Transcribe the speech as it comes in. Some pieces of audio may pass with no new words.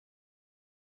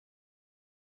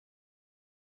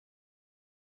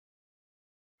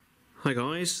Hi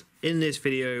guys, in this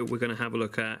video we're going to have a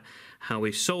look at how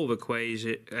we solve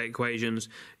equations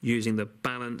using the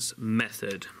balance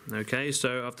method. Okay,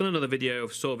 so I've done another video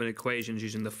of solving equations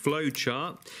using the flow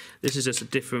chart. This is just a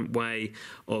different way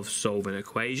of solving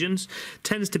equations.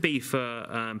 Tends to be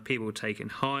for people taking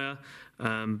higher,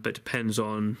 but depends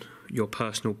on your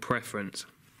personal preference.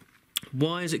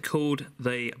 Why is it called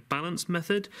the balance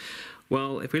method?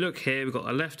 Well, if we look here, we've got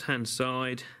a left-hand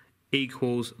side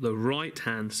equals the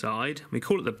right-hand side. We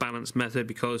call it the balance method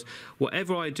because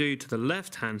whatever I do to the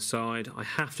left-hand side, I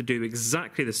have to do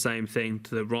exactly the same thing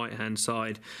to the right-hand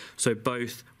side, so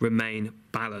both remain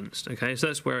balanced. Okay, so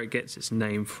that's where it gets its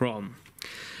name from.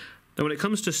 Now, when it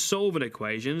comes to solving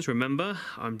equations, remember,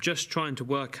 I'm just trying to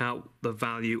work out the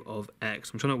value of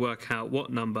x. I'm trying to work out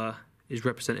what number is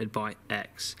represented by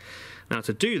x. Now,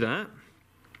 to do that,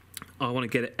 I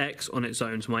want to get x on its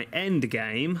own. So my end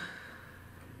game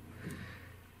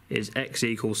is x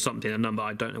equals something, a number,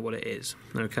 I don't know what it is.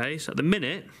 Okay, so at the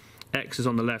minute, x is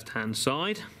on the left-hand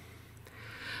side.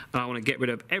 I want to get rid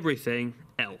of everything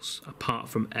else apart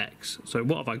from x. So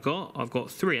what have I got? I've got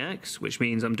 3x, which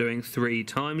means I'm doing 3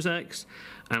 times x,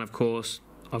 and of course,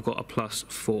 I've got a plus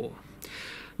 4.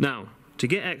 Now, to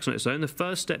get x on its own, the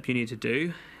first step you need to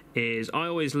do is I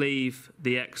always leave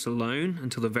the x alone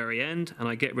until the very end, and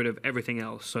I get rid of everything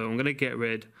else. So I'm going to get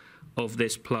rid of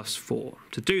this plus 4.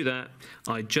 To do that,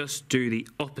 I just do the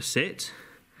opposite,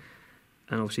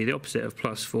 and obviously the opposite of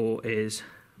plus 4 is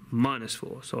minus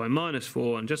 4. So I minus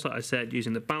 4, and just like I said,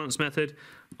 using the balance method,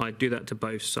 I do that to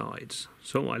both sides.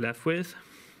 So what am I left with?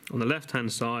 On the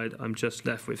left-hand side, I'm just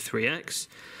left with 3x,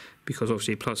 because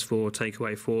obviously plus 4 take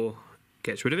away 4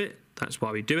 gets rid of it. That's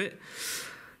why we do it.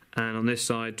 And on this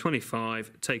side,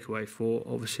 25 take away 4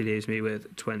 obviously leaves me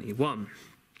with 21.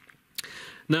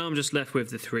 Now I'm just left with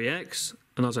the 3x,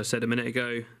 and as I said a minute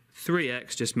ago,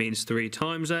 3x just means 3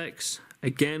 times x.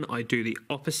 Again, I do the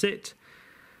opposite.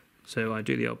 So I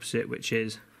do the opposite, which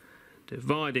is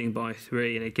dividing by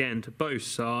 3, and again to both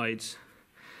sides.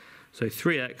 So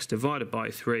 3x divided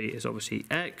by 3 is obviously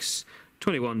x.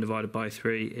 21 divided by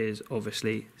 3 is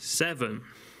obviously 7.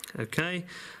 Okay,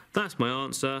 that's my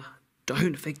answer.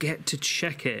 Don't forget to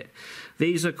check it.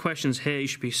 These are questions here you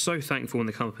should be so thankful when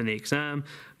they come up in the exam,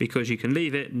 because you can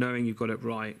leave it knowing you've got it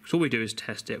right. So all we do is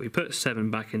test it. We put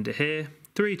 7 back into here.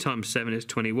 3 times 7 is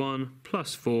 21,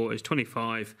 plus 4 is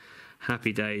 25.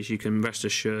 Happy days. You can rest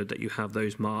assured that you have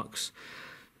those marks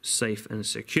safe and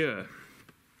secure.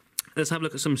 Let's have a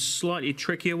look at some slightly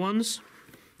trickier ones.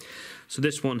 So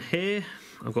this one here,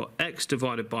 I've got x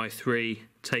divided by 3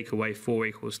 take away 4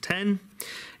 equals 10.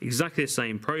 Exactly the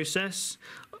same process.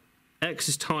 X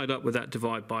is tied up with that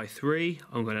divide by 3.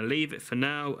 I'm going to leave it for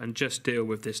now and just deal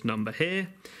with this number here.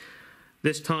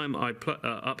 This time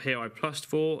up here I plused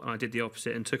 4 and I did the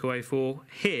opposite and took away 4.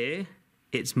 Here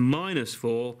it's minus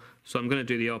 4, so I'm going to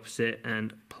do the opposite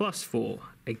and plus 4.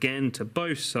 Again to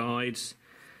both sides,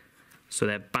 so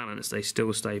they're balanced, they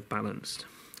still stay balanced.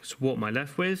 So what am I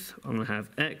left with? I'm going to have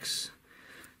x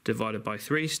divided by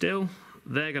 3 still.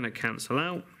 They're going to cancel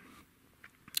out,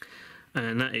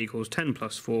 and that equals 10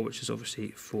 plus 4, which is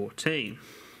obviously 14.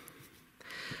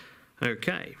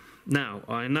 Okay, now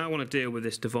I want to deal with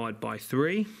this divide by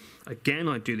 3. Again,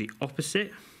 I do the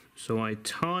opposite, so I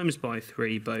times by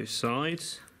 3 both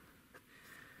sides,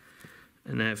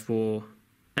 and therefore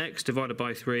x divided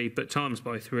by 3, but times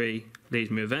by 3 leaves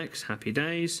me with x, happy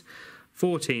days.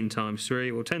 14 times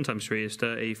 3, well 10 times 3 is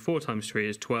 30, 4 times 3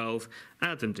 is 12,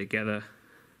 add them together,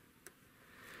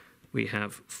 we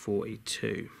have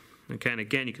 42. Okay, and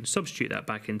again you can substitute that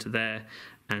back into there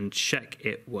and check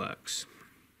it works.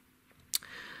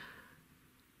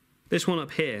 This one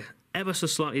up here, ever so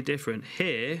slightly different.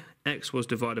 Here, x was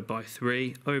divided by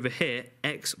 3. Over here,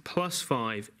 x plus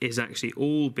 5 is actually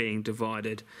all being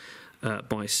divided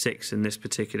by 6 in this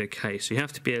particular case. So you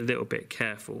have to be a little bit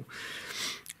careful.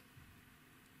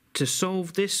 To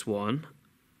solve this one,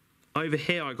 over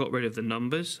here I got rid of the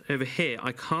numbers. Over here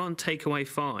I can't take away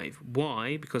 5.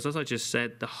 Why? Because as I just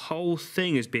said, the whole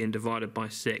thing is being divided by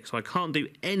 6. So I can't do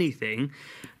anything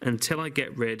until I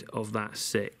get rid of that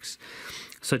 6.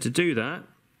 So to do that,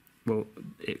 well,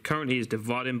 it currently is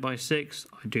dividing by 6.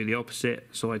 I do the opposite.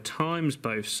 So I times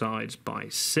both sides by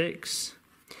 6.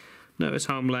 Notice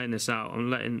how I'm laying this out.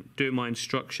 I'm doing my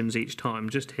instructions each time.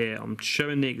 Just here, I'm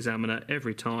showing the examiner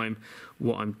every time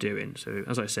what I'm doing. So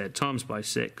as I said, times by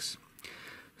 6.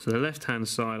 So the left-hand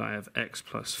side, I have x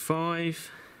plus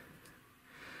 5.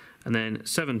 And then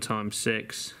 7 times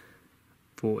 6,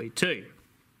 42.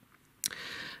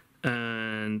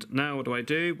 And now what do I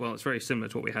do? Well, it's very similar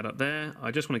to what we had up there.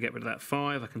 I just want to get rid of that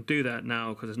 5. I can do that now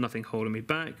because there's nothing holding me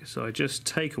back. So I just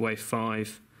take away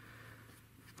 5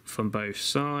 from both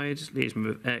sides, leaves me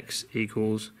with x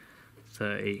equals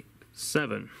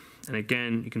 37. And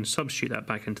again, you can substitute that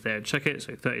back into there and check it.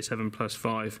 So 37 plus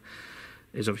 5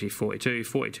 is obviously 42.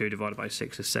 42 divided by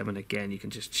 6 is 7. Again, you can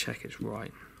just check it's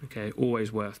right. Okay,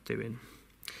 always worth doing.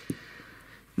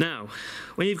 Now,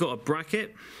 when you've got a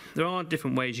bracket, there are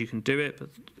different ways you can do it, but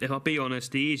if I'll be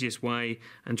honest, the easiest way,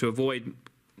 and to avoid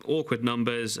awkward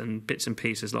numbers and bits and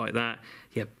pieces like that,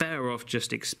 you're better off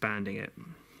just expanding it.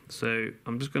 So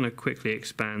I'm just going to quickly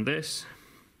expand this.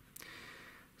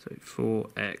 So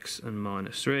 4x and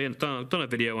minus 3. And I've done a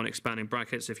video on expanding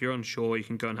brackets. If you're unsure, you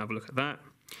can go and have a look at that.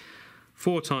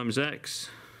 4 times x,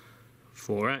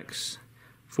 4x.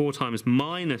 4 times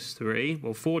minus 3,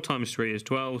 well 4 times 3 is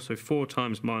 12, so 4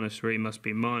 times minus 3 must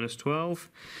be minus 12.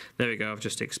 There we go, I've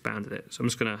just expanded it. So I'm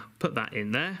just going to put that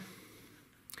in there.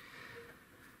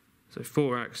 So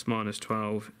 4x minus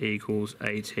 12 equals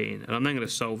 18. And I'm then going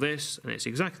to solve this, and it's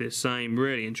exactly the same,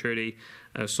 really and truly,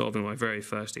 as solving my very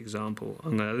first example.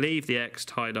 I'm going to leave the x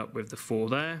tied up with the 4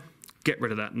 there, get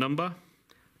rid of that number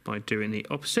by doing the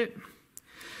opposite,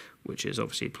 which is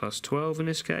obviously plus 12 in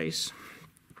this case.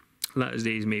 That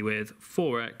leaves me with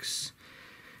 4x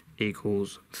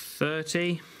equals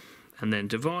 30, and then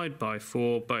divide by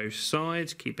 4 both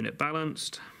sides, keeping it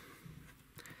balanced.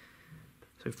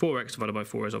 So 4x divided by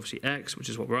 4 is obviously x, which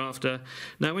is what we're after.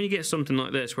 Now, when you get something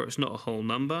like this, where it's not a whole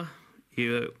number,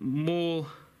 they're more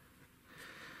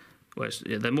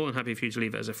than happy for you to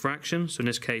leave it as a fraction. So in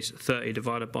this case, 30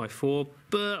 divided by 4.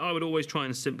 But I would always try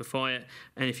and simplify it,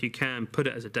 and if you can, put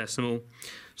it as a decimal.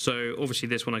 So obviously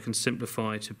this one I can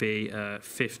simplify to be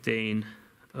 15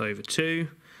 over 2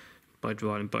 by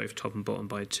dividing both top and bottom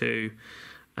by 2.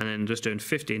 And then just doing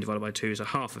 15 divided by 2 is a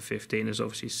half of 15, is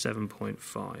obviously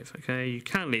 7.5. Okay, you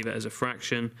can leave it as a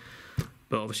fraction,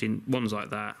 but obviously ones like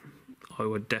that, I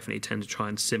would definitely tend to try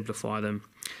and simplify them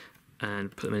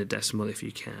and put them in a decimal if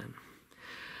you can.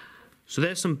 So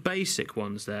there's some basic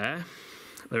ones there.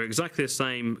 They're exactly the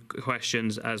same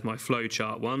questions as my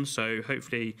flowchart one, so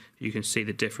hopefully you can see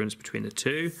the difference between the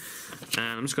two. And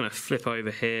I'm just going to flip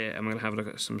over here and I'm going to have a look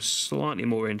at some slightly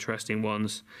more interesting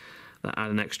ones that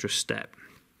add an extra step.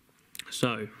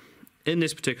 So in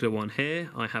this particular one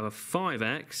here, I have a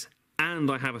 5x and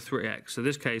I have a 3x. So in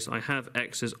this case, I have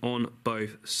x's on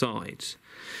both sides.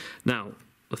 Now,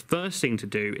 the first thing to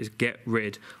do is get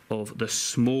rid of the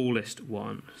smallest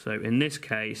one. So in this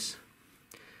case,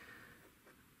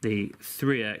 the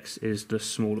 3x is the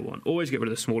smaller one. Always get rid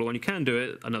of the smaller one. You can do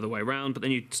it another way around, but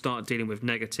then you start dealing with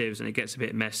negatives and it gets a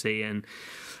bit messy, and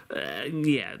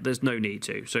yeah, there's no need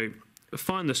to. So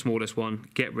find the smallest one,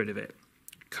 get rid of it.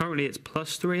 Currently it's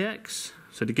plus 3x,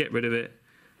 so to get rid of it,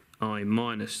 I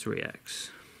minus 3x.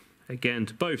 Again,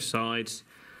 to both sides,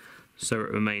 so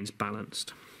it remains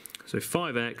balanced. So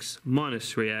 5x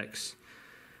minus 3x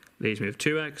leaves me with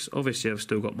 2x. Obviously, I've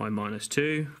still got my minus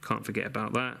 2. Can't forget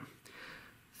about that.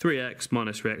 3x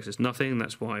minus 3x is nothing.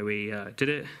 That's why we did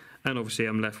it. And obviously,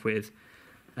 I'm left with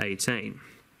 18.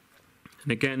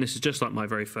 And again, this is just like my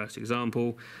very first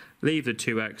example. Leave the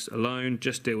 2x alone.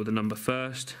 Just deal with the number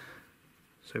first.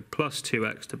 So plus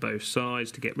 2x to both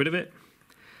sides to get rid of it.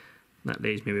 That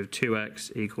leaves me with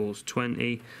 2x equals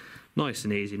 20. Nice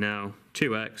and easy now.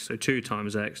 2x, so 2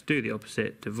 times x, do the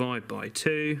opposite, divide by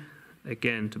 2.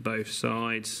 Again to both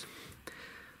sides.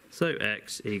 So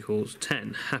x equals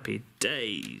 10. Happy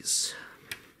days.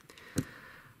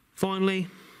 Finally,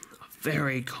 a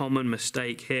very common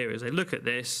mistake here is they look at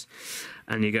this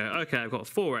and you go, okay, I've got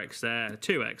 4x there,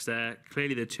 2x there.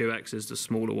 Clearly the 2x is the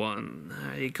smaller one.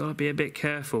 You've got to be a bit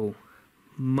careful.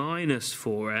 Minus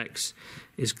 4x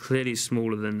is clearly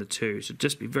smaller than the 2. So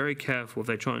just be very careful if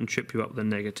they try and trip you up with a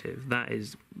negative. That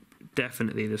is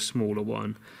definitely the smaller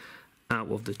one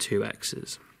out of the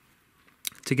 2x's.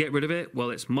 To get rid of it, well,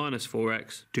 it's minus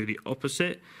 4x. Do the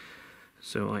opposite.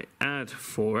 So I add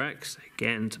 4x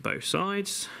again to both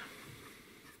sides.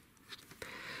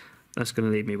 That's going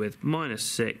to leave me with minus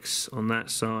 6 on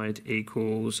that side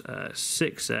equals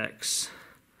 6x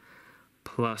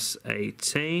plus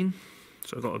 18.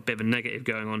 So I've got a bit of a negative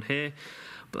going on here,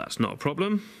 but that's not a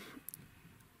problem.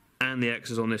 And the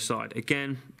x is on this side.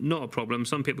 Again, not a problem.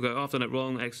 Some people go, oh, I've done it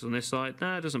wrong, x is on this side.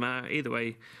 No, it doesn't matter. Either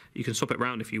way, you can swap it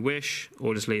around if you wish,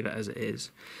 or just leave it as it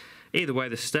is. Either way,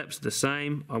 the steps are the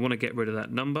same. I want to get rid of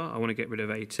that number. I want to get rid of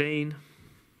 18.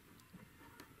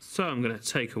 So I'm going to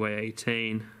take away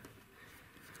 18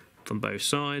 from both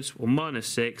sides. Well, minus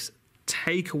 6,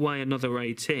 take away another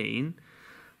 18.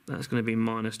 That's going to be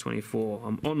minus 24.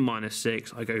 I'm on minus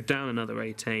 6. I go down another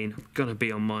 18. I'm going to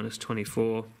be on minus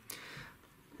 24.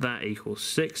 That equals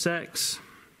 6x.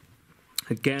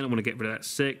 Again, I want to get rid of that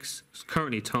 6. It's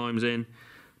currently times in.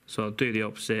 So I'll do the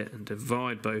opposite and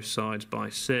divide both sides by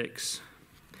 6.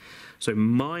 So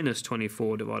minus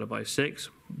 24 divided by 6.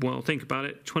 Well, think about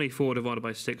it. 24 divided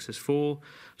by 6 is 4.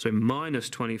 So minus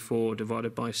 24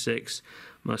 divided by 6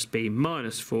 must be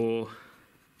minus 4.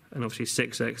 And obviously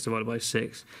 6x divided by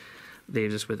 6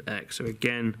 leaves us with x. So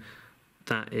again,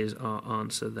 that is our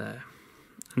answer there.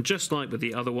 And just like with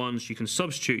the other ones, you can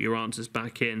substitute your answers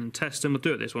back in and test them. We'll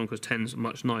do it this one because 10 is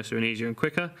much nicer and easier and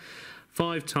quicker.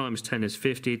 5 times 10 is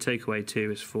 50. Take away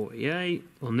 2 is 48.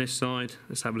 On this side,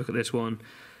 let's have a look at this one.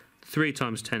 3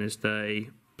 times 10 is 30,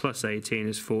 plus 18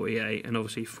 is 48, and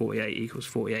obviously 48 equals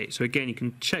 48. So again, you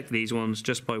can check these ones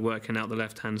just by working out the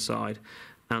left-hand side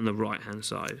and the right-hand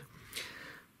side.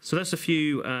 So that's a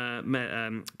few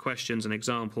questions and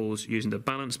examples using the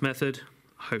balance method.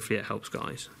 Hopefully it helps,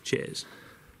 guys. Cheers.